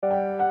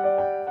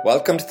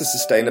Welcome to the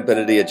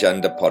Sustainability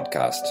Agenda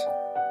podcast.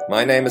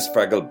 My name is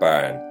Fergal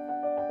Byrne.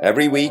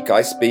 Every week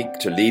I speak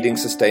to leading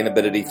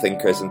sustainability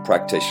thinkers and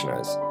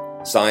practitioners,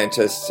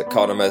 scientists,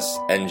 economists,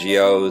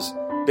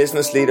 NGOs,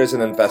 business leaders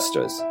and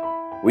investors.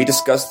 We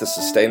discuss the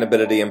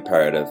sustainability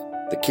imperative,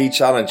 the key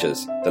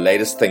challenges, the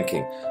latest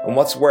thinking, and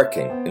what's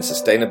working in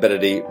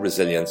sustainability,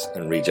 resilience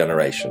and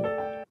regeneration.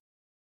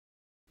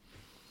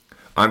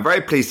 I'm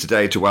very pleased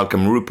today to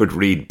welcome Rupert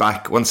Read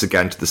back once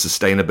again to the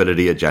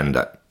Sustainability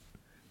Agenda.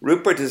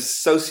 Rupert is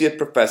Associate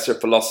Professor of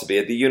Philosophy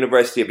at the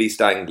University of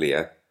East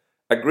Anglia,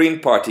 a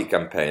Green Party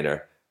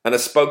campaigner, and a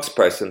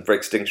spokesperson for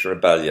Extinction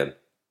Rebellion.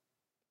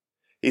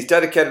 He's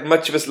dedicated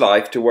much of his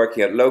life to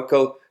working at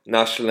local,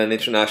 national and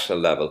international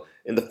level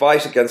in the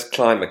fight against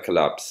climate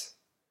collapse.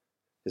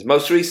 His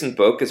most recent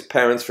book is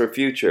Parents for a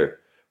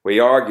Future, where he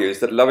argues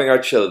that loving our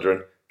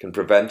children can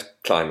prevent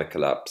climate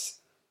collapse.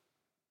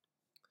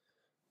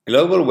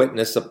 Global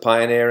Witness, a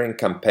pioneering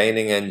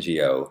campaigning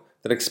NGO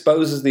that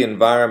exposes the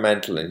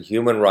environmental and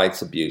human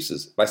rights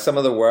abuses by some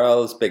of the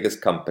world's biggest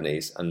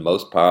companies and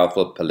most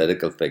powerful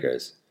political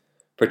figures.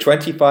 For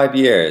 25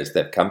 years,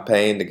 they've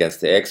campaigned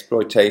against the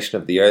exploitation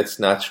of the Earth's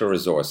natural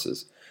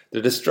resources, the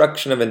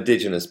destruction of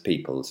indigenous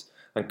peoples,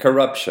 and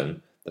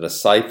corruption that has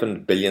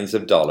siphoned billions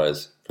of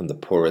dollars from the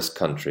poorest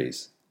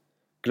countries.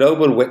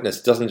 Global Witness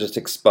doesn't just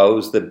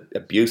expose the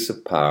abuse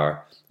of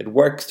power, it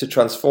works to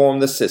transform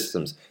the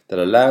systems that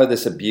allow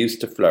this abuse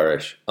to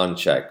flourish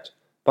unchecked.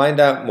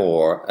 Find out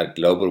more at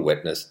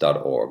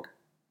globalwitness.org.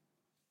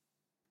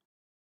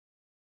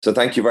 So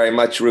thank you very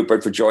much,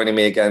 Rupert, for joining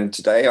me again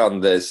today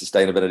on the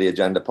Sustainability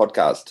Agenda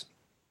podcast.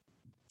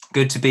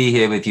 Good to be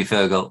here with you,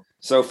 Fergal.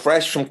 So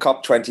fresh from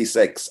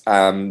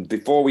COP26,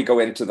 before we go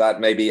into that,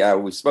 maybe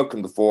we've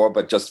spoken before,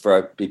 but just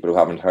for people who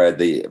haven't heard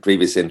the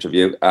previous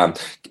interview,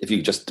 if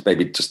you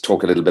just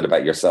talk a little bit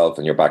about yourself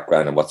and your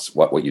background and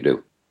what you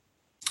do.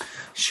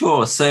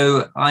 Sure.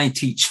 So I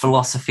teach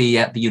philosophy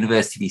at the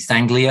University of East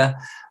Anglia.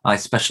 I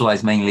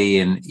specialize mainly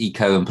in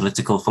eco and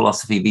political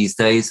philosophy these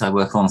days. I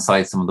work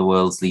alongside some of the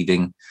world's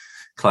leading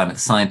climate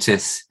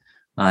scientists.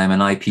 I'm an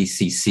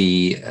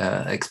IPCC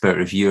expert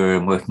reviewer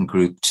in Working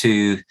Group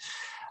 2.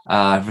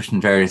 I've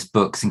written various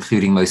books,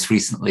 including most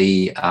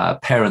recently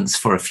Parents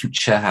for a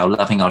Future, How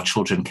Loving Our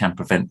Children Can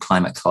Prevent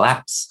Climate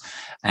Collapse,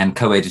 and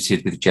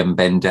co-edited with Jem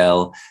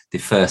Bendell the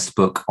first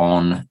book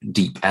on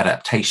deep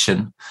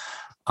adaptation.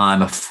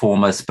 I'm a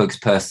former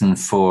spokesperson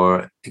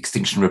for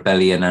Extinction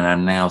Rebellion and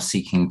I'm now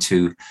seeking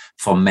to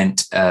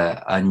foment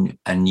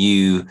a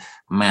new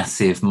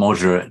massive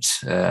moderate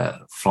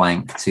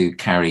flank to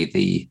carry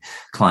the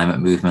climate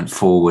movement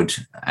forward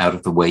out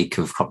of the wake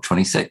of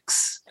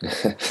COP26.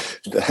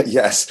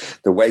 Yes,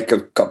 the wake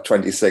of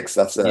COP26,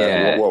 that's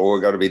what we're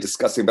going to be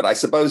discussing. But I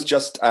suppose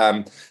just,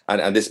 and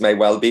this may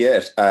well be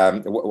it,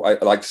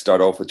 I'd like to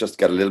start off with just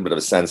get a little bit of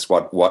a sense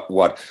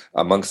what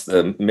amongst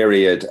the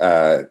myriad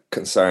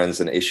concerns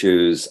and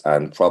issues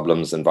and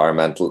problems,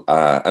 environmental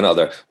and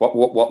other,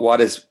 what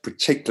is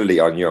particularly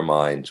on your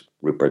mind,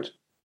 Rupert?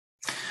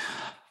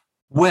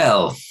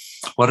 Well,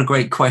 what a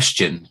great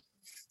question.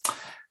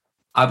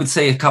 I would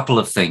say a couple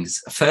of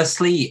things.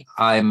 Firstly,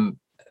 I'm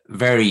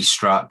very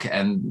struck,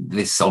 and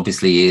this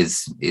obviously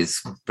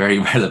is very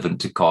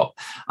relevant to COP.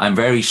 I'm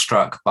very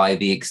struck by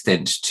the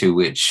extent to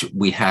which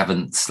we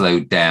haven't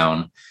slowed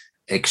down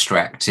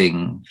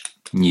extracting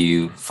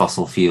new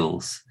fossil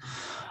fuels.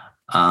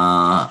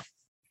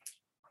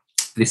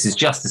 This is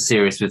just as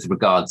serious with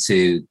regard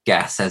to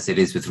gas as it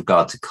is with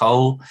regard to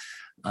coal,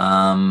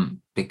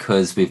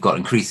 because we've got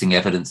increasing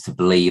evidence to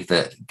believe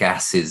that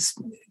gas is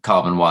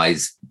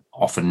carbon-wise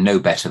often no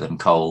better than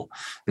coal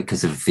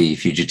because of the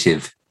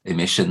fugitive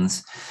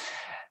emissions.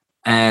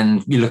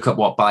 And you look at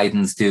what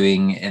Biden's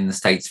doing in the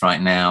States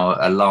right now,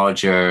 a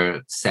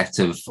larger set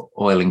of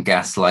oil and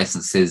gas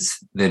licenses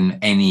than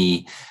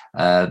any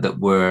that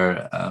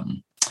were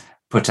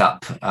put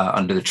up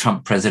under the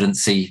Trump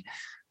presidency.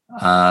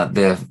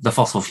 The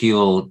fossil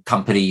fuel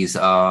companies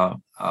are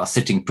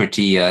sitting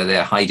pretty,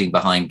 they're hiding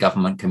behind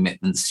government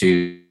commitments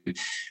to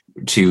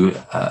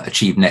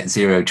achieve net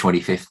zero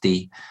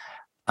 2050.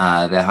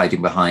 They're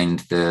hiding behind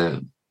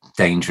the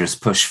dangerous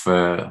push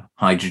for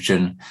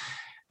hydrogen.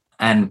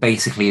 And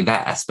basically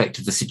that aspect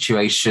of the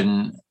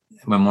situation,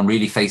 when one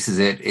really faces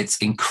it, it's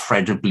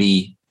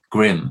incredibly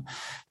grim.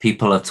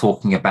 People are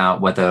talking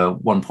about whether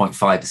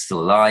 1.5 is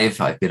still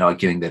alive. I've been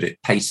arguing that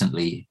it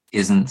patently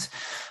isn't.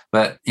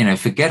 But,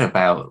 forget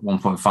about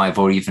 1.5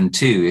 or even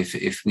 2.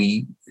 If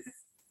we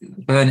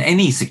burn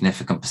any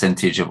significant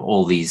percentage of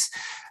all these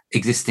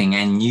existing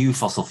and new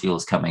fossil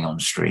fuels coming on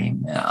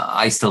stream,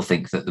 I still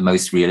think that the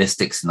most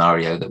realistic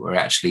scenario that we're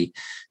actually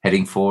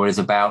heading for is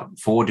about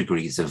 4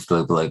 degrees of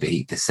global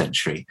overheat this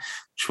century,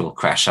 which will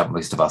crash up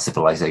most of our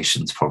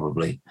civilizations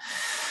probably.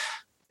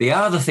 The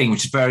other thing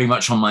which is very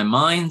much on my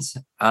mind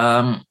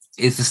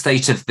is the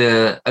state of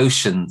the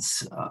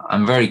oceans.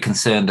 I'm very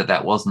concerned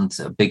that wasn't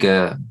a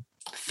bigger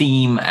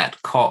theme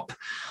at COP.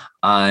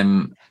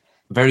 I'm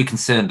very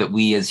concerned that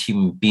we as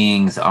human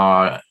beings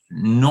are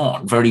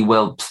not very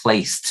well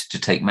placed to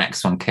take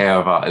maximum care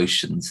of our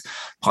oceans,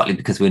 partly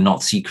because we're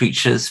not sea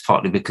creatures,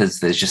 partly because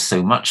there's just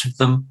so much of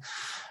them,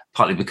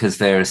 partly because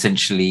they're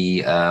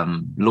essentially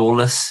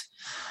lawless.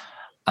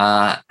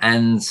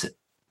 And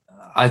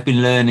I've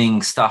been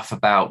learning stuff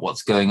about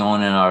what's going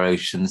on in our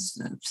oceans,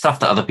 stuff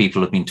that other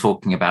people have been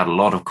talking about a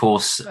lot, of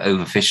course,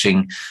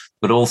 overfishing,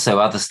 but also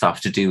other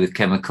stuff to do with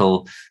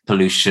chemical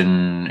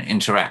pollution,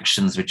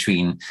 interactions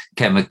between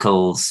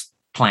chemicals,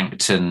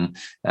 plankton,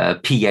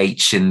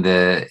 pH in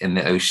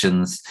the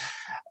oceans.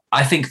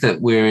 I think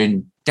that we're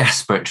in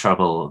desperate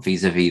trouble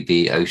vis-a-vis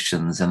the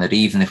oceans, and that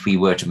even if we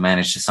were to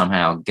manage to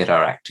somehow get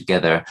our act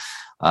together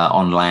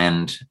on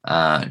land,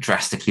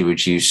 drastically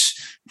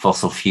reduce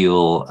fossil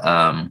fuel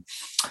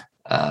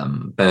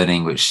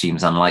burning, which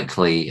seems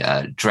unlikely,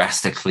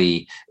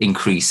 drastically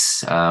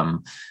increase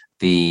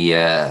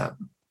the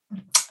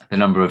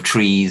number of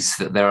trees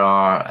that there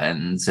are,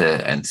 and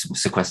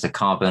sequester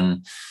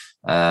carbon.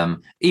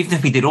 Even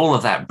if we did all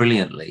of that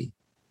brilliantly,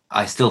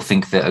 I still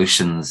think the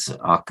oceans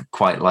are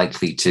quite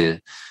likely to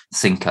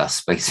sink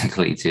us,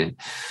 basically, to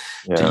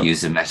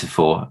use a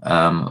metaphor,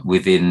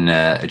 within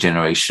a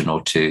generation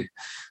or two.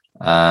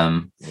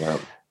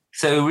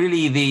 So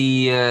really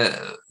the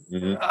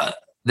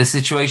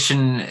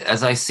situation,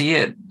 as I see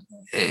it,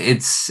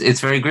 it's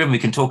very grim. We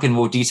can talk in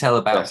more detail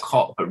about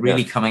COP, but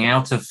really coming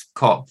out of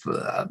COP,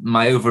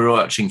 my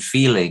overarching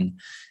feeling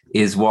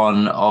is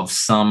one of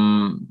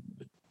some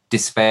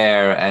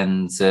despair,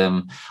 and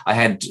I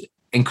had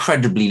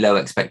incredibly low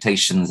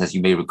expectations, as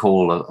you may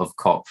recall, of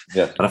COP.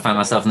 But I found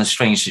myself in a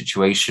strange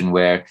situation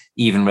where,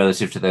 even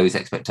relative to those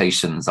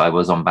expectations, I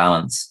was on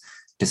balance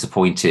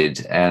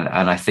disappointed, and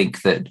I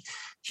think that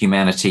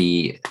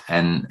humanity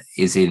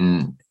is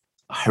in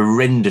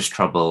horrendous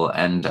trouble,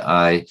 and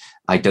I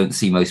don't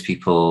see most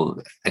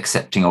people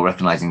accepting or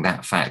recognizing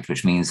that fact,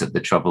 which means that the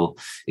trouble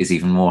is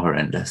even more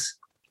horrendous.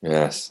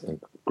 Yes,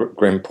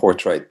 grim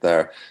portrait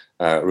there.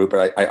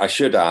 Rupert, I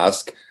should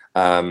ask,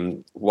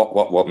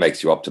 what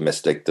makes you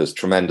optimistic? There's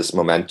tremendous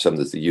momentum.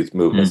 There's the youth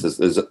movements.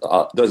 There's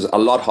a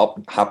lot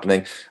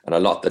happening, and a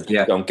lot that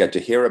you don't get to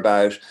hear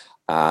about.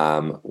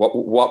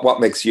 What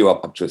makes you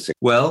optimistic?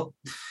 Well,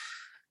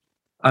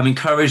 I'm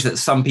encouraged that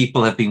some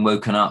people have been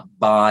woken up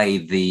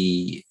by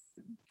the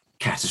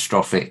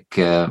catastrophic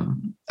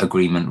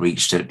agreement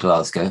reached at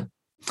Glasgow.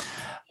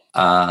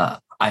 I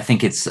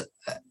think it's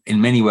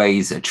in many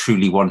ways a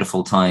truly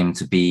wonderful time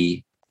to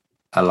be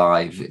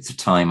alive. It's a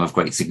time of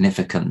great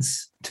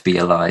significance to be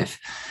alive.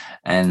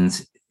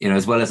 And,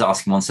 as well as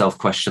asking oneself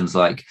questions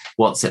like,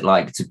 what's it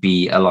like to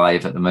be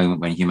alive at the moment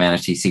when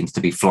humanity seems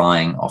to be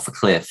flying off a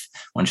cliff?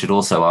 One should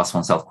also ask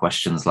oneself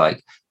questions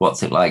like,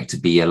 what's it like to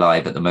be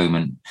alive at the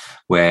moment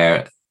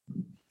where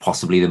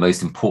possibly the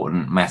most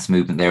important mass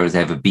movement there has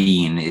ever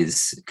been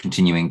is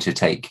continuing to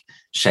take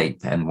shape,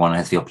 and one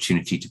has the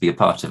opportunity to be a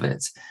part of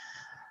it.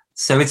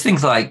 So it's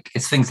things like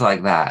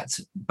that.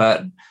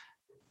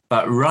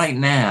 But right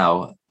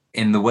now,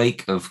 in the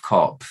wake of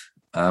COP,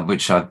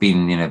 which I've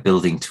been,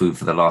 building to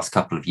for the last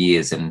couple of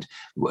years, and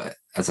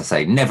as I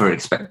say, never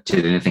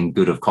expected anything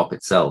good of COP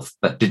itself,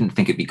 but didn't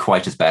think it'd be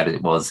quite as bad as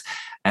it was,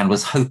 and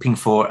was hoping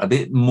for a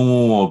bit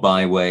more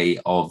by way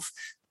of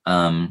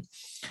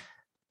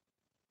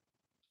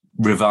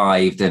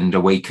revived and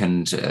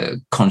awakened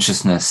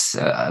consciousness.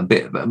 I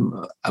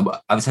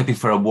was hoping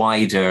for a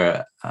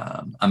wider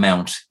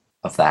amount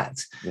of that.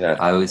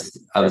 I was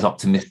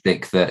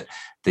optimistic that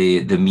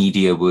the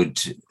media would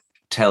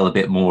tell a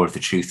bit more of the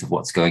truth of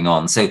what's going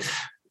on. So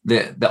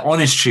the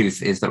honest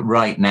truth is that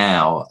right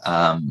now,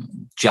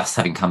 just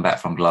having come back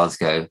from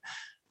Glasgow,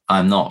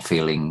 I'm not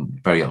feeling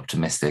very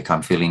optimistic.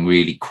 I'm feeling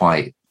really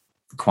quite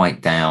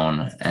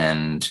down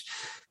and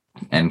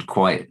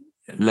quite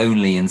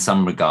lonely in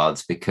some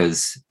regards,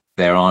 because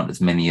there aren't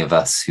as many of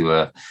us who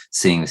are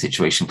seeing the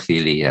situation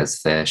clearly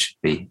as there should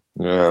be.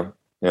 Yeah.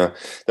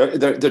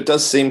 There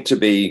does seem to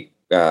be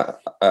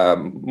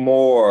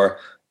more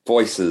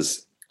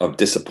voices of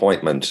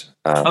disappointment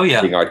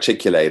being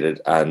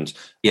articulated and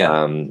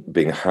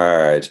being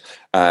heard.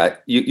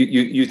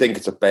 You think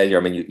it's a failure?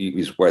 I mean, you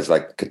use words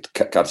like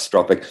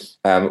catastrophic.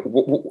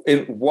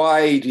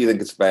 Why do you think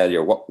it's a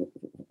failure?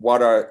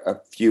 What are a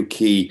few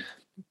key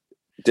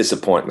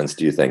disappointments,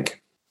 do you think?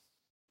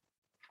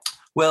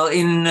 Well,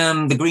 in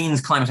the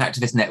Greens Climate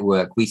Activist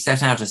Network, we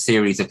set out a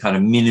series of kind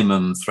of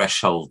minimum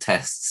threshold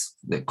tests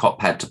that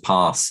COP had to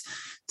pass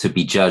to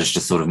be judged a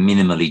sort of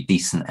minimally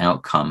decent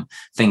outcome.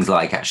 Things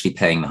like actually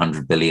paying the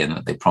 100 billion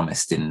that they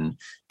promised in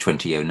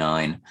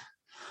 2009.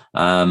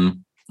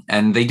 And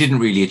they didn't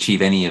really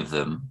achieve any of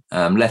them,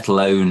 let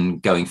alone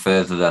going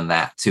further than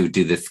that to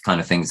do the kind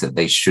of things that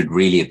they should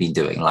really have been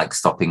doing, like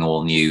stopping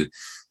all new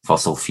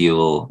fossil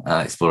fuel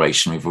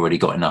exploration. We've already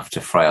got enough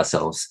to fry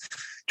ourselves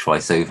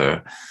twice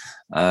over.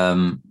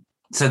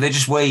 So they're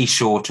just way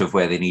short of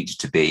where they needed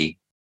to be.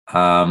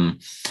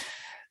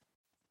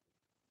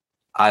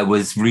 I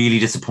was really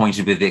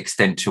disappointed with the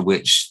extent to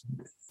which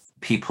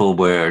people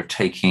were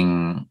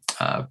taking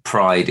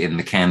pride in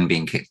the can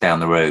being kicked down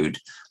the road.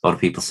 A lot of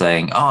people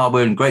saying,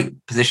 we're in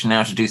great position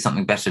now to do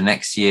something better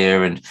next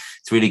year, and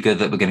it's really good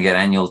that we're going to get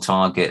annual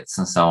targets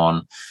and so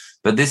on.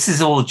 But this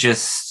is all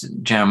just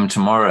jam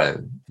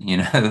tomorrow,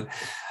 in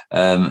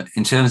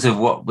terms of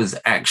what was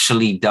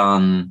actually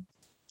done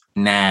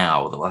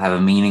now that will have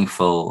a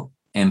meaningful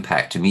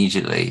impact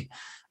immediately.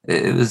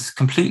 It was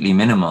completely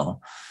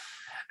minimal.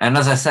 And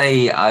as I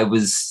say, I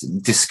was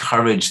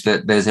discouraged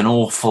that there's an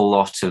awful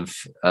lot of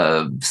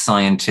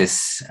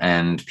scientists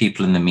and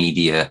people in the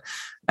media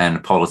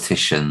and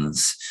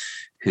politicians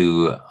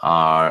who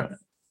are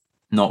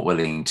not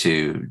willing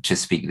to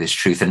speak this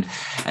truth. And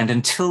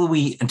until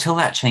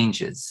that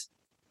changes,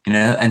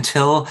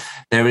 until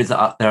there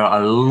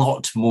are a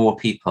lot more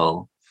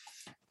people,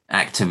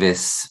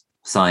 activists,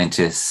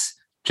 scientists,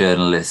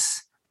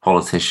 journalists,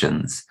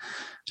 politicians,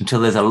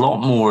 until there's a lot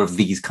more of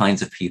these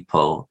kinds of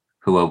people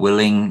who are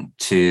willing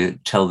to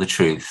tell the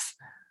truth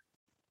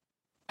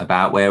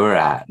about where we're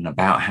at and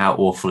about how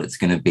awful it's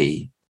going to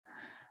be,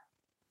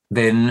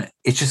 then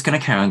it's just going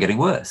to carry on getting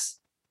worse.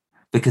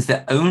 Because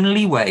the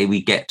only way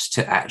we get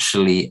to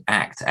actually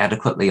act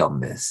adequately on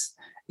this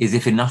is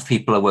if enough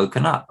people are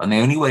woken up. And the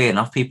only way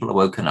enough people are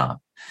woken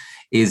up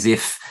is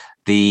if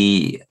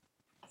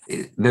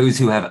those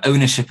who have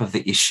ownership of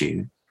the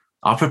issue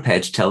are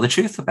prepared to tell the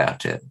truth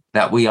about it,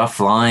 that we are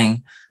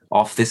flying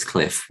off this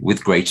cliff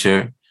with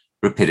greater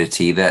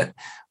rapidity, that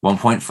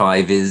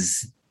 1.5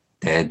 is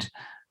dead,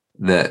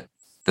 that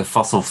the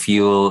fossil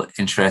fuel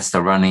interests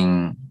are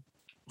running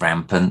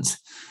rampant.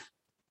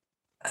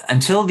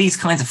 Until these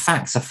kinds of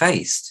facts are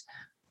faced,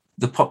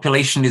 the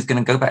population is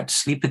going to go back to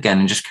sleep again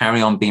and just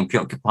carry on being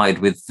preoccupied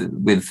with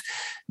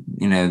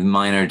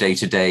minor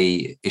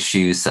day-to-day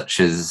issues such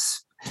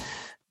as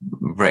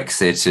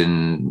Brexit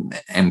and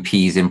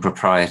MPs'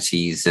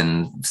 improprieties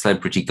and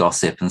celebrity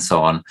gossip and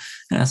so on.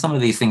 Some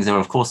of these things are,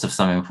 of course, of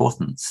some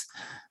importance,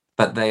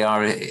 but they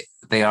are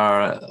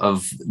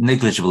of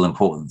negligible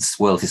importance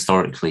world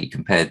historically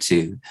compared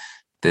to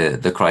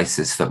the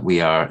crisis that we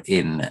are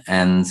in.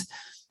 And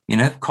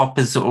COP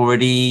has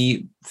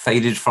already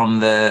faded from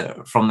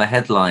the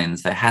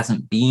headlines. There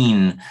hasn't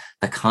been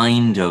the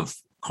kind of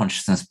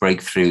consciousness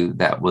breakthrough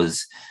that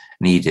was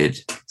needed.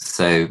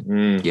 So,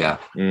 yeah.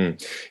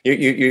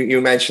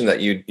 You mentioned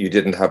that you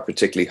didn't have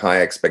particularly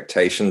high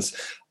expectations.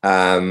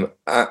 I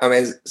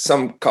mean,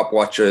 some COP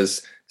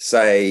watchers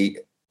say,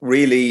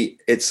 really,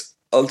 it's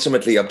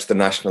ultimately up to the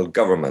national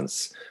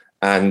governments.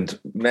 And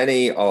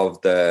many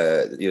of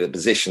the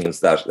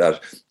positions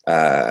that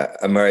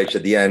emerged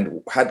at the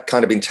end had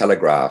kind of been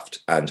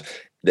telegraphed, and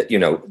that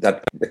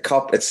that the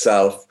COP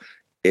itself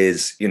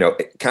is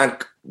it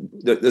can't.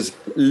 There's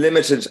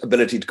limited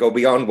ability to go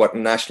beyond what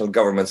national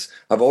governments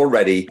have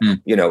already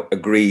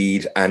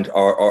agreed, and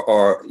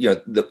or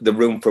the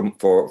room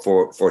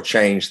for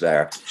change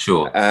there.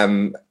 Sure.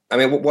 I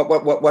mean,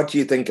 what do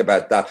you think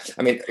about that?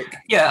 I mean,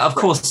 yeah, of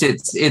course,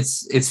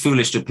 it's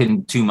foolish to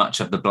pin too much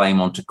of the blame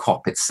onto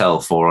COP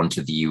itself or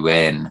onto the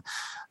UN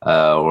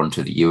or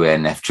onto the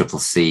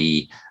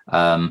UNFCCC.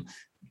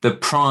 The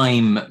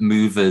prime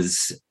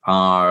movers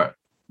are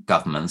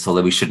governments,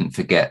 although we shouldn't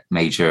forget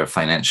major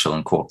financial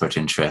and corporate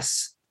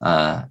interests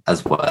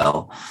as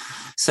well.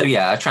 So,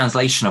 yeah, a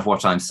translation of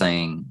what I'm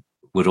saying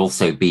would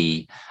also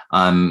be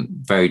I'm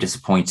very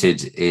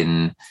disappointed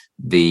in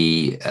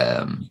the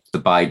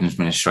Biden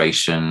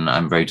administration.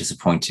 I'm very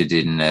disappointed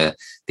in the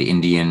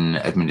Indian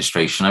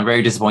administration. I'm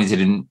very disappointed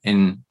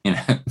in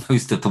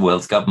most of the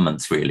world's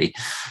governments. Really,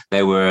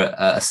 there were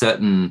a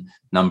certain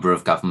number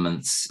of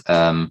governments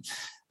from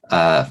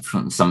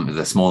some of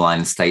the small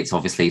island states,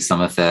 obviously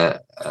some of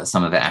the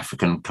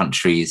African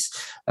countries,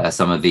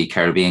 some of the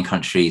Caribbean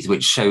countries,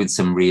 which showed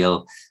some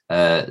real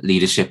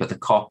leadership at the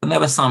COP, and there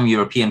were some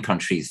European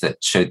countries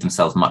that showed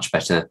themselves much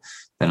better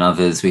than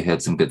others. We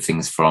heard some good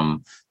things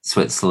from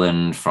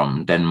Switzerland,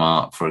 from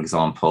Denmark, for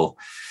example.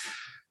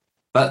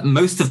 But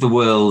most of the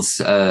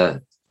world's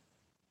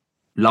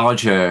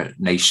larger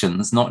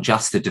nations, not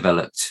just the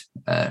developed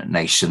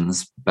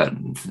nations, but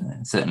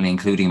certainly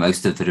including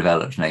most of the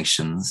developed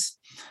nations,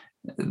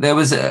 there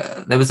was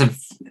a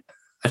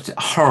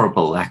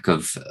horrible lack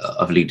of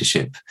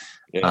leadership.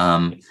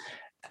 Yeah.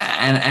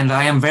 And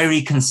I am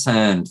very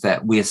concerned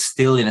that we are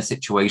still in a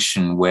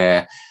situation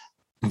where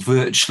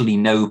virtually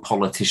no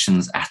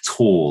politicians at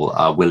all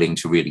are willing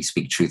to really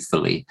speak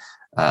truthfully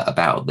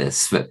about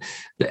this. But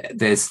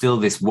there's still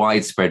this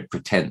widespread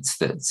pretense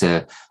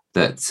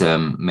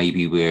that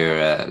maybe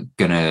we're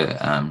going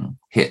to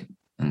hit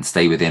and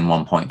stay within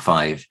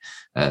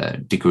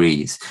 1.5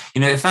 degrees.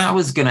 If that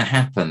was going to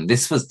happen,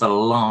 this was the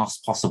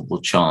last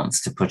possible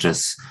chance to put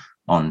us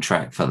on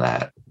track for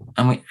that.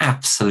 And we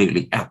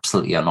absolutely are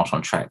not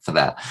on track for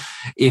that.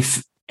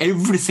 If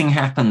everything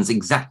happens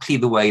exactly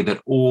the way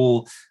that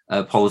all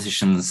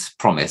politicians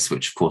promise,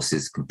 which of course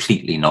is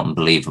completely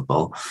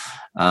non-believable,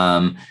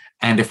 and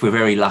if we're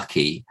very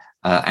lucky,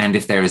 and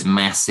if there is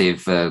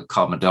massive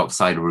carbon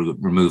dioxide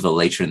removal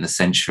later in the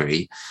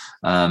century,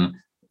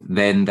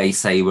 then they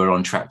say we're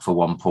on track for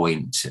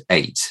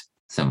 1.8.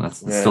 So that's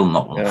still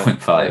not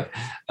 1.5.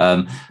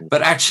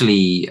 But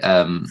actually,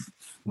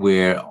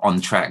 we're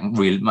on track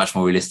much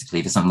more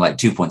realistically for something like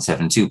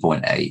 2.7,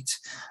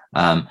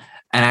 2.8.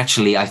 And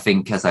actually, I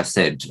think, as I've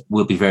said,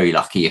 we'll be very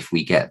lucky if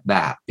we get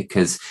that,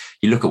 because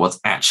you look at what's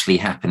actually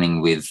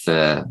happening with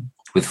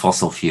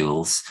fossil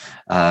fuels.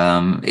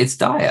 It's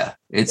dire.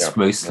 It's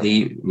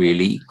mostly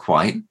really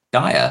quite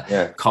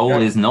dire.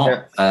 Coal is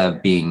not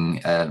being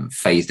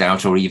phased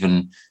out or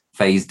even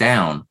phased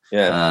down.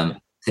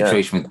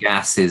 Situation with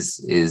gas is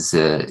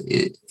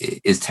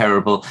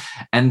terrible,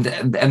 and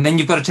then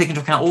you've got to take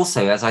into account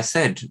also, as I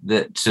said,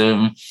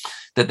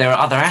 that there are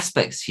other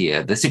aspects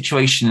here. The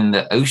situation in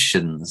the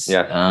oceans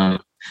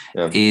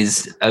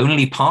is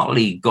only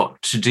partly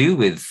got to do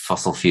with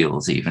fossil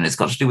fuels. Even it's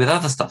got to do with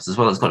other stuff as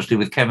well. It's got to do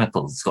with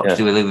chemicals. It's got to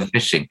do with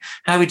overfishing.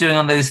 How are we doing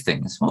on those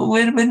things? Well,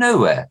 we're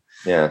nowhere.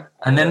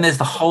 And then there's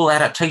the whole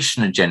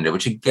adaptation agenda,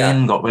 which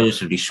again got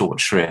relatively short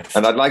shrift.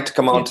 And I'd like to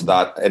come on to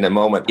that in a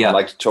moment. I'd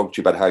like to talk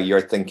to you about how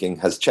your thinking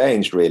has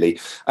changed, really.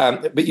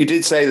 But you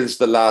did say this is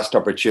the last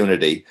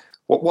opportunity.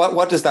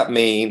 What does that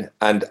mean?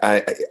 And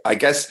I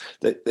guess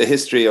the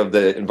history of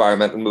the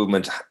environmental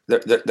movement,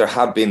 there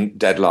have been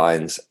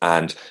deadlines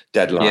and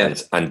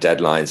deadlines and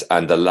deadlines,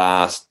 and the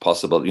last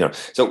possible,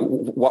 So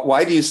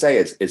why do you say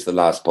it's the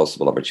last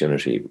possible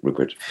opportunity,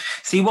 Rupert?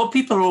 See, what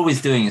people are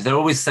always doing is they're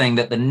always saying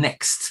that the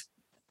next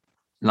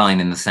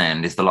line in the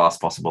sand is the last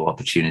possible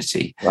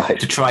opportunity,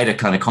 to try to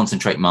kind of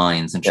concentrate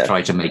minds and to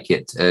try to make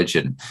it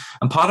urgent.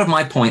 And part of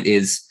my point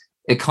is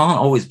it can't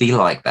always be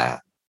like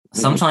that.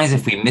 Sometimes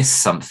if we miss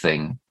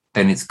something,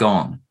 then it's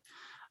gone.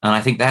 And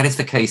I think that is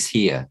the case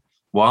here.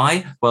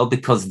 Why? Well,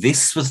 because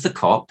this was the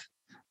COP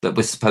that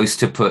was supposed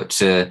to put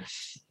the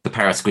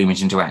Paris Agreement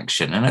into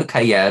action. And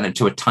and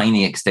to a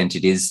tiny extent,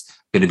 it is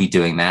going to be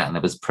doing that. And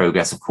there was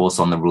progress, of course,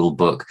 on the rule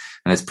book,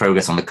 and there's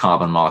progress on the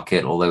carbon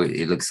market, although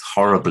it looks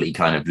horribly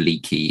kind of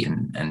leaky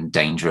and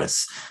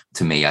dangerous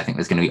to me. I think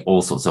there's going to be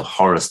all sorts of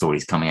horror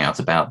stories coming out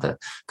about the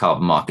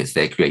carbon markets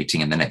they're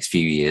creating in the next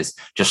few years,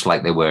 just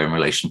like they were in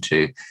relation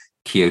to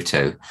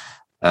Kyoto.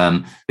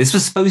 This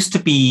was supposed to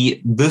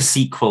be the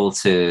sequel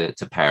to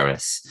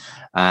Paris,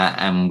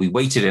 and we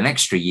waited an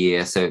extra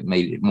year, so it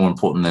made it more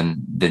important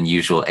than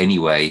usual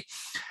anyway.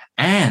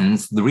 And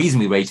the reason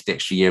we waited the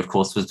extra year, of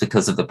course, was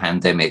because of the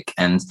pandemic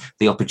and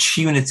the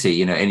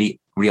opportunity. Any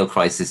real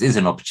crisis is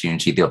an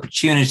opportunity. The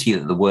opportunity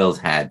that the world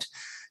had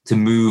to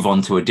move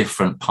onto a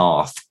different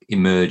path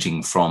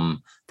emerging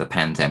from the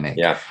pandemic,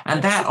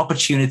 and that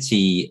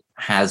opportunity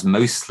has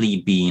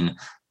mostly been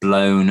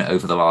blown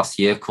over the last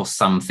year. Of course,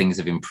 some things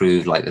have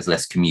improved, like there's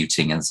less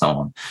commuting and so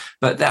on.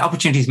 But that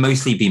opportunity has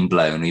mostly been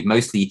blown. We've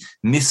mostly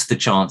missed the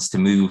chance to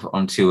move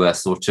onto a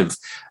sort of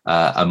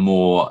a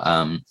more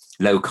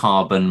low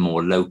carbon,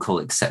 more local,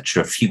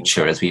 etc.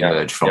 future as we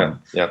emerge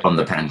from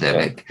the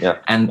pandemic.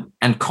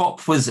 And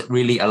COP was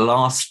really a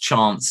last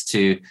chance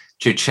to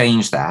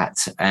change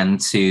that and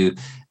to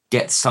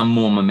get some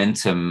more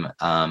momentum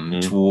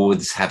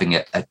towards having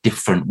a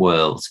different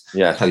world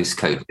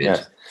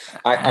post-COVID.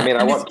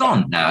 It's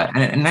gone now,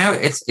 and now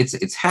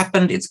it's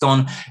happened. It's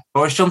gone.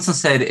 Boris Johnson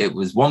said it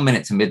was 1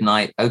 minute to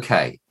midnight.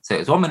 Okay, so it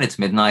was 1 minute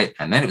to midnight,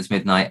 and then it was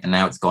midnight, and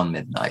now it's gone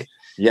midnight.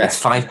 It's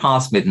 5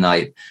 past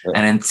midnight,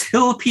 and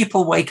until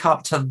people wake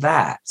up to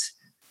that,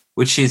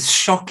 which is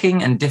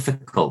shocking and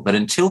difficult, but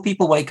until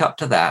people wake up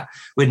to that,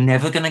 we're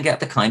never going to get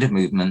the kind of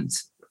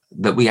movement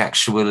that we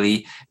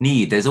actually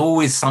need. There's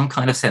always some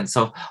kind of sense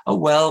of,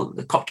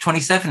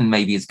 COP27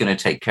 maybe is going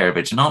to take care of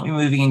it, and aren't we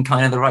moving in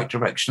kind of the right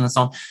direction and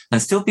so on? And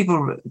still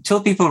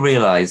people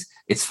realize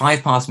it's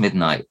 5 past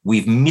midnight.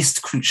 We've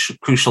missed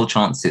crucial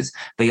chances.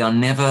 They are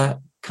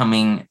never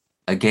coming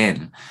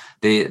again.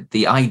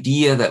 The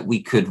idea that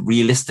we could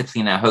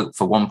realistically now hope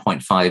for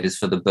 1.5 is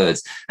for the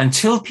birds.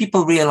 Until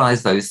people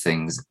realize those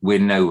things, we're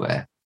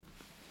nowhere.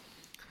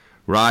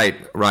 Right.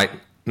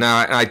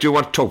 Now, I do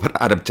want to talk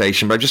about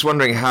adaptation, but I'm just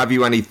wondering, have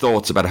you any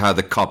thoughts about how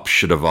the COP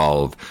should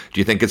evolve? Do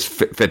you think it's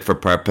fit for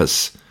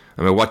purpose?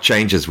 I mean, what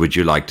changes would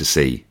you like to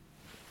see?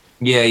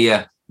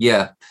 Yeah.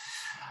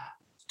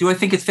 Do I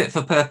think it's fit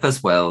for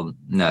purpose? Well,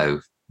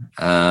 no.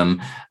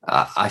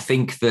 I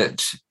think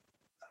that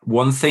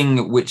one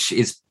thing which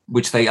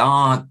they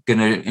are going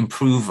to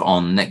improve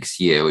on next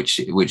year,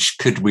 which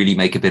could really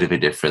make a bit of a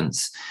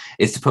difference,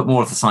 is to put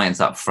more of the science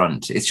up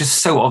front. It's just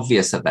so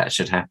obvious that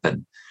should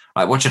happen.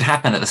 Right, what should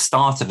happen at the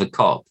start of the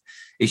COP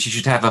is you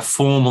should have a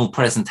formal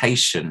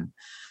presentation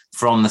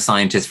from the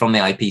scientists, from the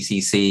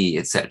IPCC,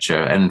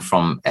 etc., and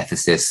from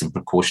ethicists and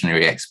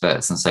precautionary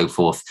experts and so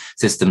forth,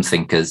 systems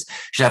thinkers. You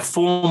should have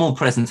formal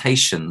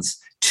presentations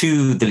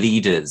to the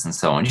leaders and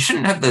so on. You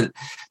shouldn't have the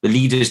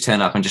leaders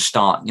turn up and just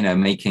start,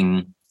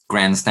 making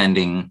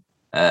grandstanding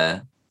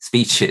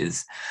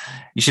speeches.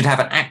 You should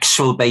have an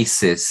actual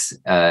basis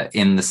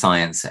in the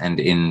science and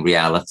in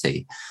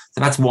reality. So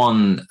that's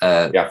one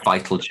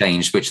vital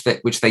change, which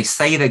they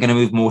say they're going to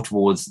move more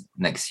towards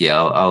next year.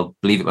 I'll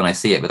believe it when I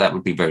see it, but that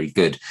would be very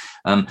good.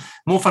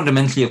 More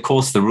fundamentally, of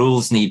course, the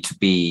rules need to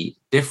be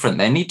different.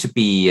 There need to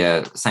be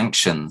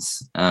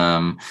sanctions,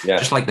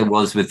 just like there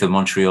was with the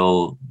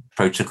Montreal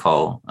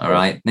protocol. All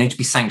right. There need to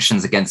be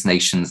sanctions against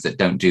nations that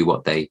don't do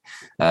what they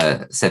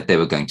said they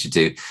were going to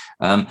do.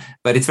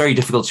 But it's very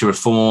difficult to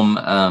reform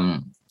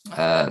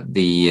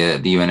the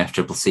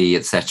UNFCCC,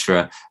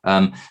 etc.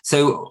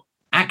 So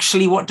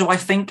actually, what do I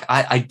think?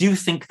 I do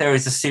think there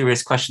is a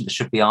serious question that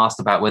should be asked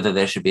about whether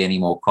there should be any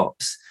more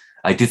COPs.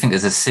 I do think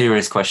there's a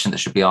serious question that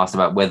should be asked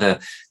about whether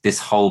this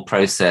whole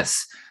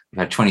process, we've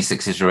had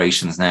 26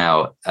 iterations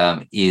now,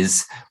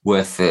 is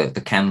worth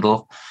the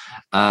candle.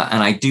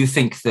 And I do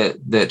think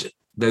that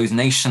those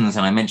nations,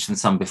 and I mentioned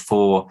some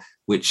before,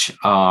 which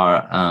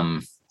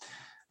are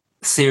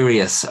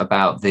serious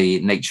about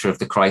the nature of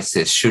the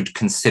crisis, should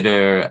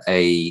consider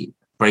a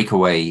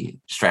breakaway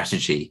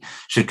strategy,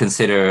 should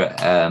consider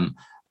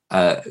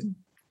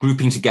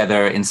grouping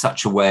together in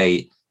such a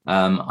way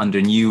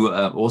under new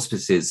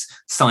auspices,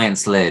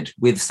 science-led,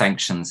 with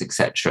sanctions,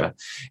 etc.,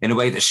 in a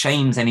way that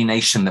shames any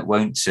nation that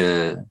won't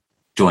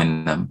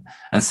join them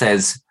and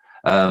says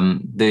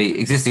the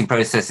existing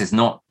process is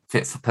not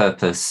fit for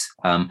purpose.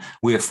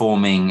 We're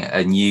forming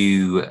a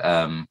new,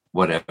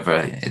 whatever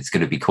it's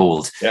going to be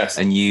called, yes,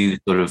 a new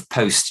sort of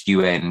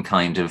post-UN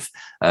kind of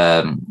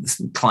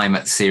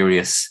climate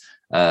serious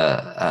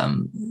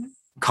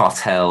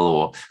cartel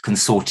or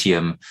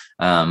consortium,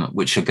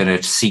 which are going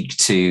to seek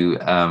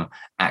to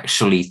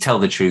actually tell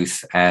the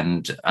truth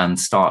and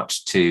start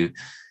to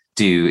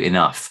do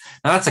enough.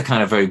 Now, that's a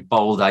kind of very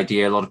bold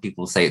idea. A lot of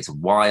people say it's a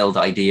wild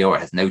idea or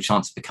it has no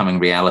chance of becoming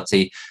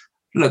reality.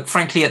 Look,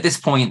 frankly, at this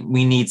point,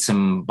 we need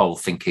some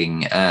bold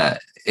thinking.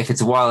 If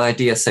it's a wild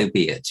idea, so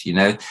be it. You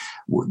know,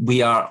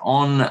 we are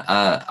on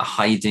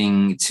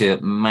hiding to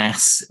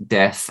mass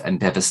death and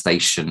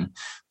devastation.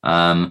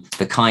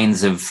 The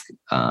kinds of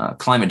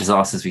climate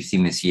disasters we've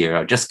seen this year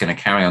are just going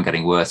to carry on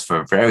getting worse for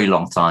a very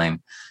long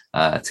time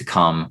to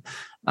come.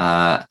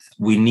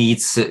 We need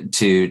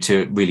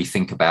to really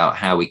think about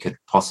how we could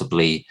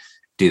possibly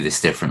do this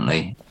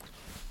differently.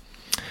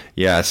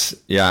 Yes,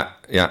 yeah.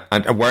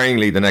 And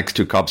worryingly, the next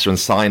two COPs are in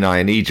Sinai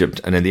in Egypt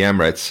and in the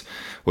Emirates,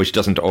 which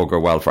doesn't augur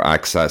well for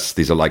access.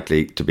 These are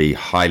likely to be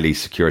highly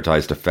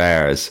securitized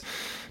affairs.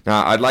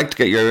 Now, I'd like to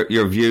get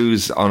your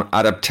views on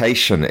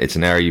adaptation. It's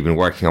an area you've been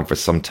working on for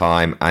some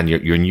time, and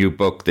your new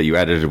book that you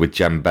edited with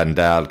Jem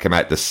Bendell came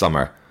out this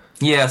summer.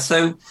 Yeah,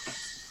 so,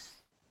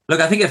 look,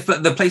 I think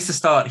the place to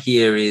start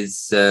here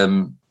is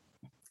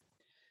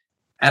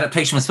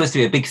adaptation was supposed to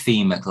be a big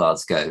theme at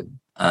Glasgow,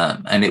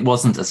 and it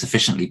wasn't a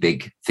sufficiently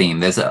big theme.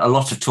 There's a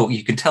lot of talk.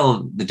 You can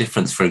tell the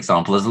difference, for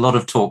example. There's a lot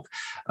of talk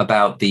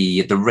about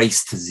the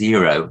race to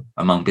zero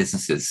among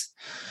businesses.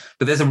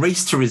 But there's a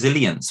race to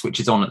resilience, which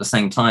is on at the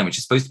same time, which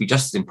is supposed to be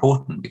just as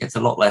important, but gets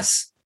a lot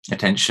less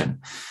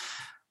attention.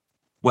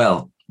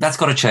 Well, that's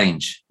got to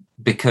change,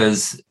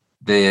 because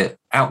the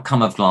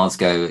outcome of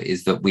Glasgow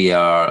is that we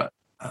are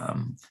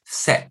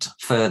set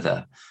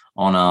further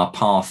on our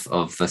path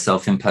of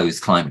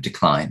self-imposed climate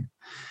decline.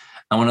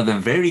 And one of the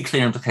very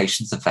clear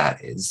implications of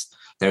that is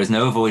there is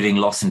no avoiding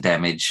loss and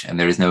damage, and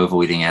there is no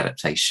avoiding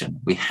adaptation.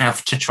 We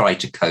have to try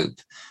to cope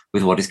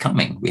with what is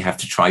coming. We have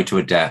to try to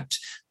adapt,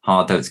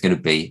 hard though it's going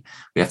to be.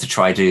 We have to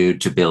try to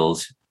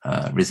build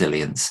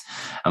resilience.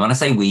 And when I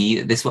say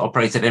we, this will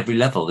operate at every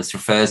level. This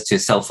refers to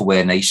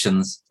self-aware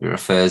nations. It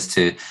refers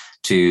to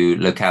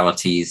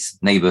localities,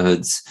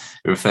 neighborhoods.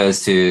 It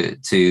refers to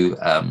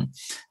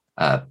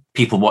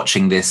people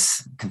watching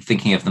this,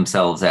 thinking of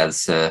themselves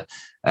as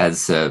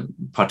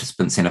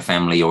participants in a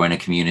family or in a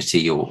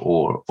community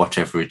or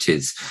whatever it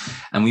is.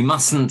 And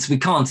we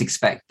can't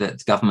expect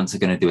that governments are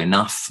going to do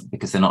enough,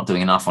 because they're not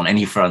doing enough on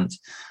any front.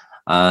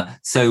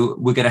 So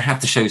we're going to have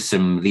to show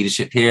some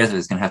leadership here.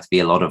 There's going to have to be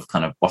a lot of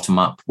kind of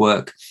bottom-up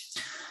work.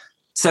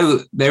 So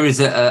there is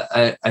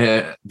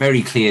a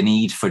very clear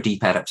need for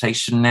deep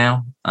adaptation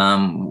now.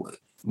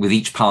 With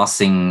each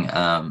passing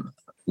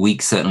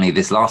week, certainly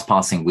this last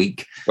passing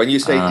week. When you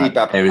say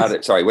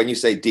when you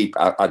say deep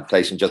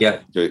adaptation, just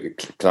to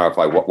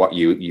clarify what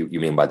you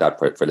mean by that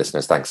for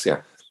listeners. Thanks.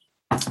 Yeah.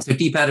 So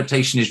deep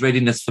adaptation is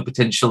readiness for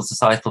potential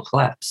societal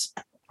collapse,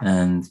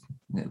 and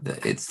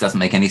it doesn't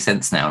make any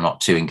sense now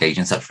not to engage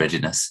in such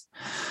readiness.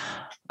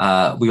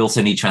 We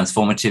also need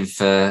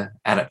transformative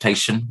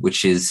adaptation,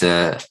 which is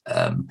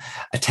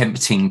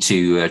attempting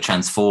to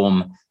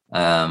transform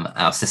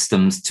our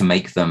systems to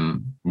make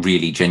them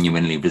really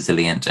genuinely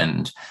resilient,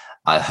 and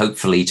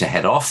hopefully to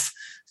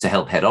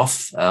help head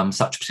off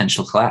such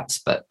potential collapse.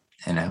 But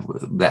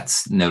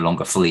that's no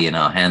longer fully in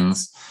our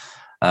hands.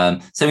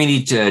 So we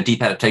need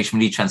deep adaptation.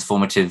 We need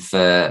transformative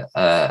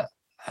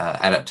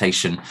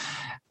adaptation.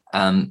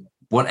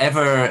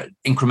 Whatever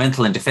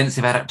incremental and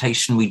defensive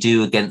adaptation we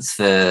do against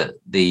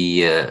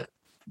the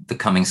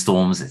coming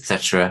storms,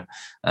 etc.,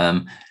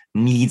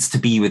 needs to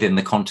be within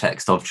the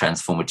context of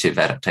transformative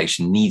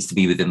adaptation, needs to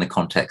be within the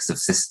context of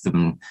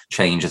system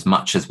change as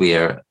much as we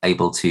are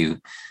able to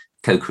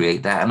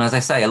co-create that. And as I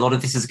say, a lot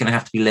of this is going to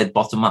have to be led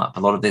bottom up. A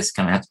lot of this is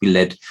going to have to be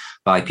led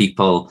by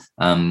people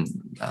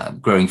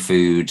growing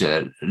food,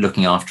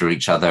 looking after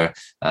each other,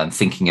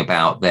 thinking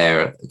about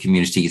their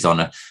communities on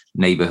a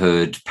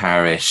neighborhood,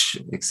 parish,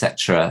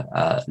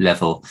 etc.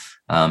 level,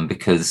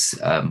 because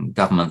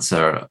governments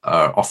are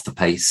off the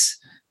pace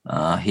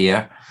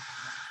here.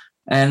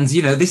 And,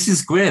 this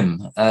is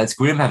grim. It's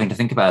grim having to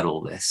think about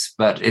all this,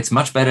 but it's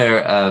much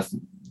better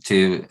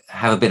to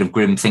have a bit of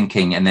grim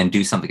thinking and then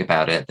do something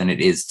about it than it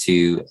is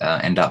to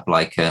end up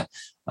like an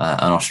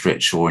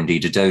ostrich or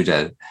indeed a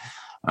dodo.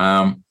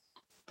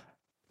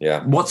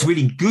 What's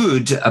really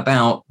good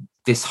about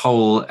this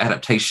whole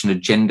adaptation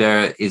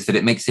agenda is that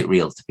it makes it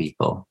real to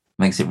people.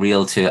 It makes it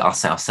real to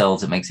us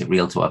ourselves. It makes it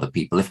real to other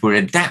people. If we're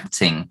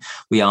adapting,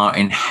 we are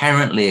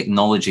inherently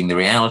acknowledging the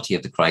reality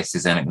of the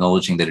crisis and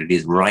acknowledging that it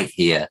is right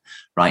here,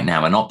 right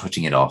now, and not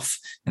putting it off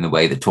in the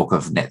way that talk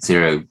of net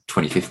zero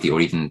 2050 or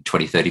even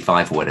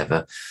 2035 or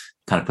whatever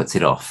kind of puts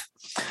it off.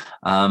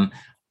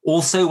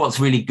 Also, what's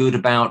really good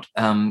about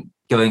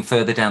going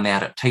further down the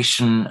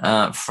adaptation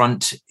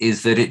front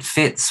is that it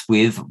fits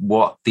with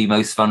what the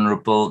most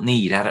vulnerable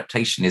need.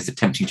 Adaptation is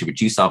attempting to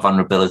reduce our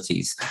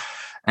vulnerabilities.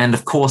 And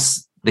of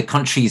course, the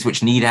countries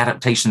which need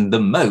adaptation the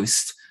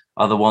most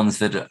are the ones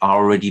that are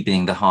already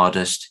being the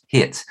hardest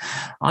hit.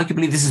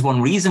 Arguably, this is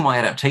one reason why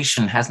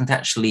adaptation hasn't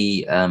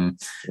actually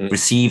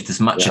received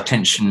as much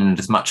attention and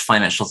as much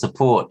financial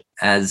support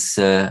as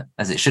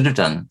it should have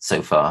done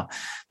so far,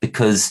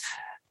 because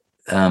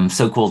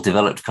so-called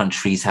developed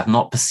countries have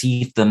not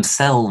perceived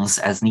themselves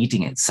as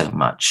needing it so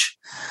much.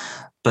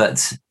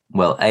 But,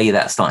 well,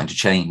 that's starting to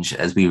change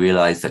as we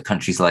realize that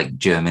countries like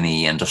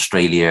Germany and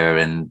Australia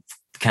and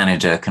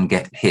Canada can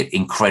get hit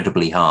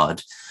incredibly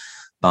hard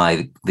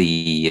by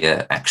the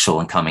actual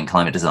and coming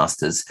climate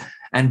disasters.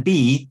 And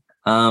B,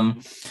 I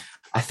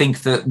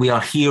think that we are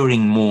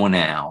hearing more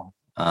now,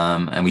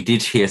 and we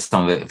did hear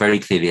some of it very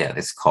clearly at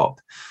this COP,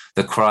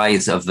 the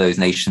cries of those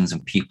nations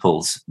and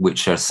peoples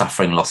which are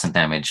suffering loss and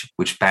damage,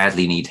 which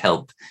badly need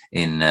help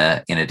in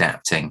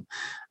adapting.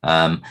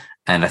 And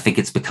I think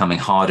it's becoming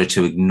harder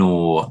to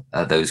ignore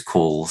those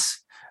calls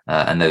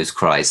and those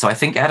cries. So I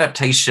think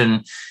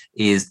adaptation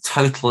is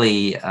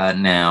totally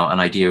now an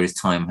idea whose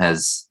time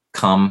has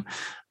come.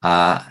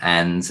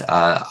 And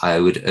I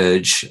would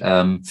urge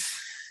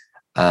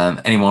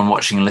anyone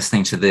watching and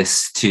listening to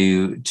this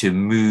to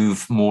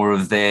move more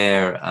of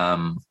their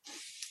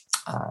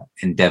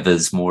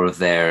endeavors, more of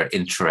their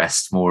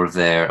interest, more of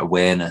their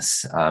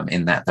awareness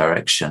in that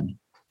direction.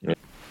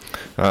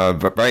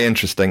 Very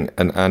interesting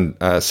and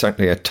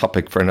certainly a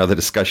topic for another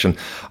discussion.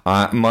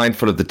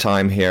 Mindful of the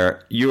time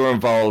here, you were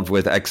involved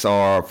with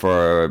XR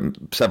for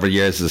several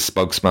years as a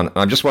spokesman.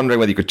 I'm just wondering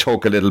whether you could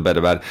talk a little bit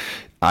about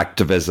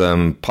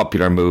activism,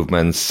 popular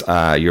movements,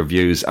 your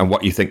views, and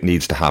what you think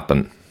needs to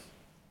happen.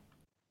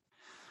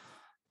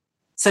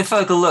 So,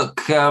 Fergal,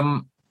 look,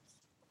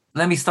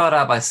 let me start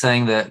out by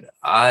saying that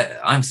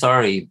I'm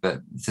sorry,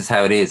 but this is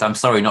how it is. I'm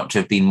sorry not to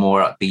have been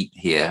more upbeat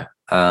here.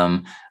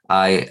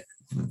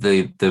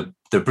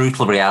 The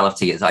brutal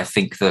reality is, I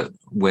think that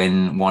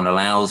when one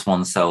allows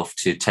oneself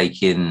to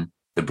take in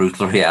the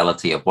brutal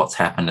reality of what's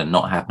happened and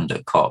not happened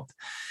at COP,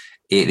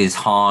 it is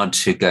hard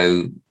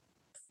to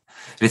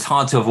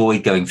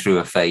avoid going through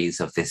a phase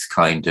of this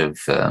kind of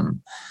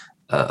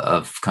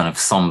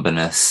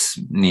somberness,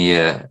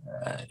 near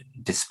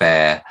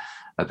despair,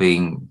 of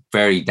being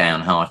very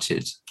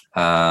downhearted.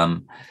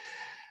 What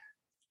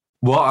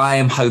I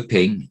am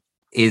hoping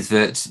is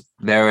that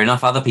there are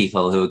enough other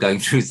people who are going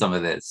through some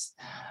of this.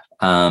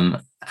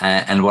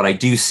 And what I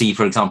do see,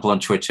 for example, on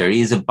Twitter,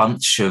 is a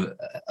bunch of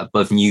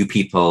new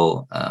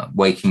people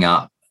waking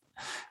up,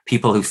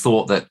 people who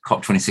thought that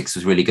COP26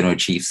 was really going to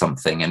achieve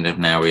something and have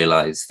now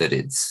realized that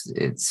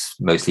it's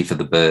mostly for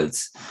the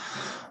birds,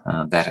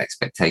 that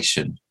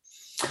expectation.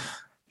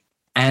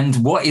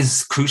 And what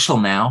is crucial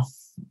now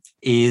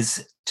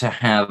is to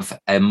have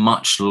a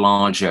much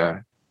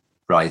larger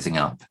rising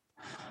up.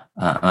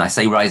 And I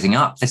say rising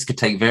up, this could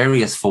take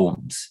various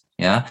forms.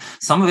 Yeah,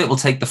 some of it will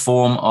take the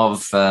form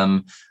of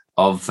XR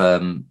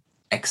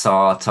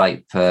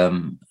type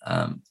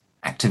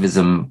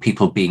activism,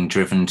 people being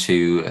driven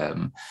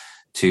to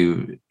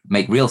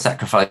make real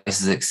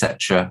sacrifices,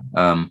 etc.,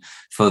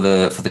 for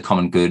the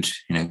common good.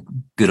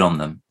 Good on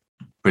them,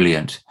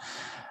 brilliant.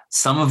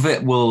 Some of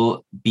it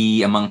will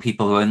be among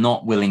people who are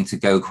not willing to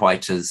go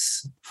quite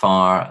as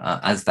far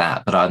as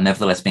that, but are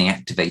nevertheless being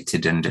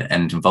activated and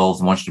involved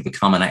and wanting to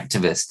become an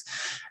activist.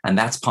 And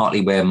that's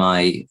partly where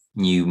my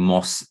new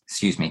mass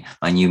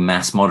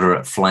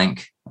moderate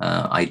flank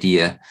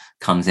idea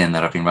comes in,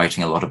 that I've been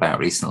writing a lot about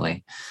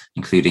recently,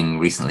 including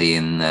recently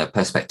in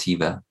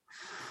Perspectiva.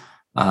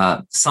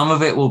 Some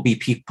of it will be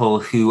people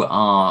who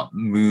are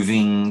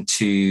moving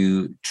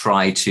to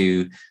try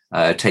to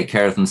take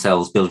care of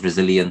themselves, build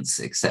resilience,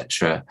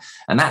 etc.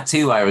 And that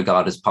too, I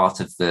regard as part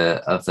of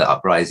the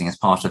uprising, as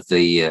part of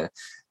the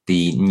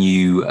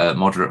new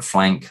moderate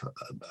flank,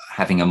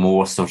 having a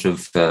more sort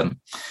of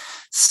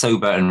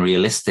sober and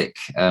realistic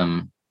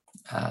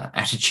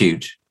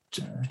attitude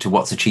to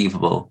what's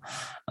achievable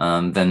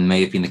than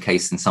may have been the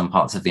case in some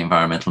parts of the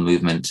environmental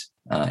movement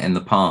in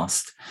the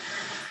past.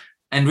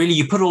 And really,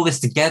 you put all this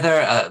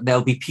together,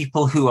 there'll be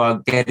people who are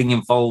getting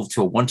involved,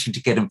 who are wanting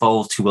to get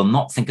involved, who will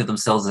not think of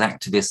themselves as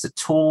activists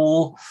at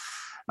all.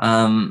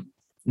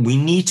 We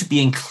need to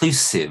be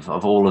inclusive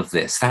of all of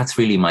this. That's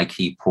really my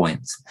key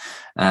point.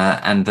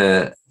 And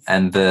the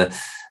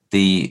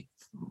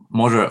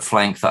moderate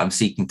flank that I'm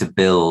seeking to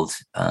build,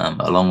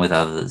 along with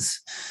others,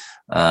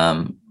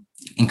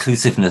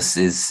 inclusiveness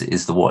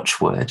is the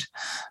watchword.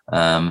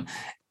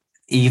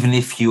 Even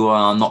if you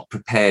are not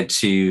prepared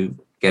to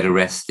get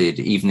arrested,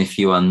 even if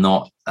you are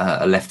not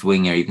a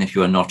left-winger, even if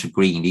you are not a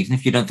Green, even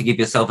if you don't think of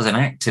yourself as an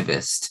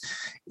activist,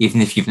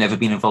 even if you've never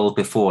been involved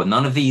before,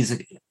 none of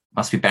these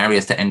must be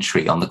barriers to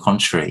entry. On the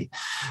contrary,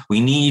 we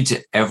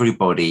need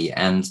everybody,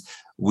 and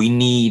we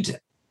need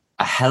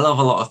a hell of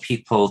a lot of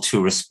people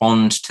to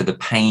respond to the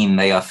pain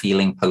they are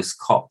feeling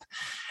post-COP.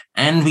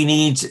 And we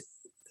need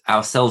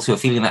ourselves who are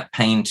feeling that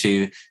pain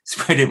to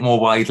spread it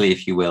more widely,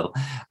 if you will,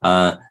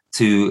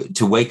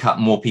 to wake up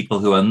more people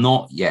who are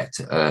not yet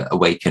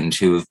awakened,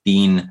 who have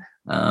been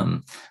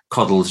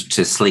coddled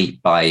to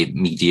sleep by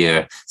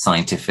media,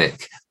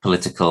 scientific,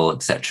 political,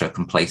 etc.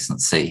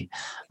 complacency.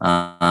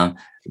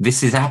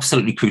 This is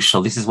absolutely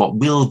crucial. This is what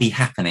will be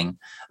happening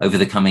over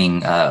the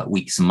coming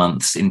weeks and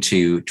months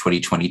into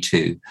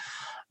 2022.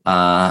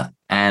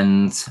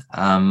 And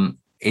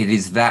it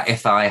is that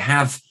if I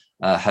have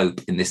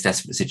hope in this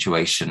desperate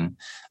situation,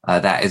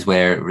 that is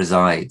where it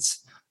resides.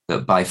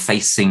 That by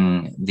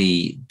facing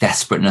the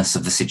desperateness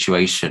of the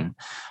situation,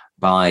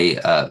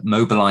 by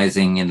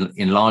mobilizing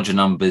in larger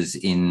numbers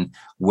in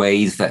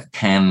ways that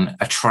can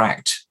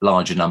attract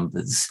larger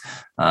numbers,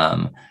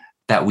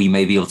 that we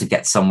may be able to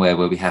get somewhere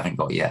where we haven't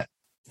got yet.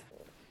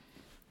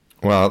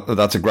 Well,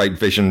 that's a great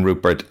vision,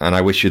 Rupert, and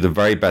I wish you the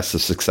very best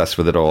of success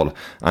with it all.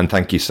 And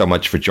thank you so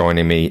much for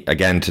joining me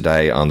again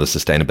today on the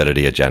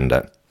Sustainability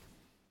Agenda.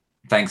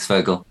 Thanks,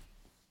 Fergal.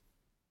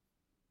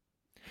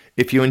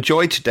 If you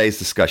enjoyed today's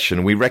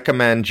discussion, we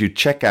recommend you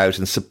check out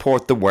and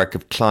support the work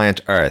of Client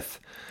Earth.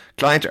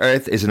 Client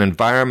Earth is an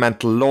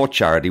environmental law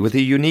charity with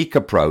a unique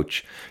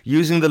approach,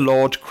 using the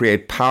law to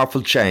create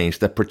powerful change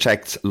that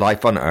protects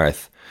life on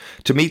Earth.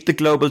 To meet the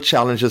global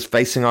challenges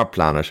facing our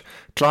planet,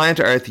 Client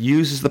Earth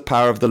uses the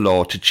power of the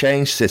law to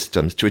change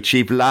systems to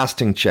achieve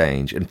lasting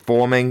change,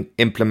 informing,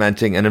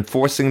 implementing and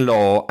enforcing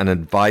law and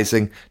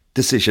advising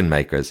decision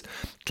makers.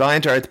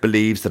 Client Earth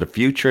believes that a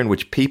future in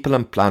which people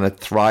and planet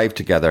thrive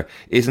together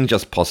isn't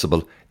just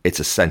possible, it's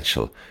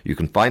essential. You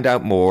can find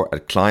out more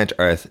at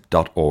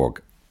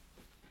clientearth.org.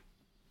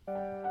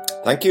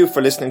 Thank you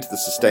for listening to the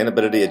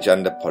Sustainability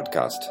Agenda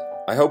podcast.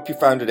 I hope you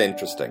found it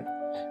interesting.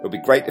 It would be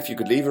great if you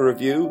could leave a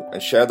review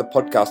and share the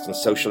podcast on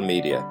social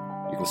media.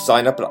 You can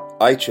sign up at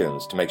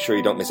iTunes to make sure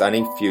you don't miss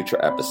any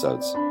future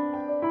episodes.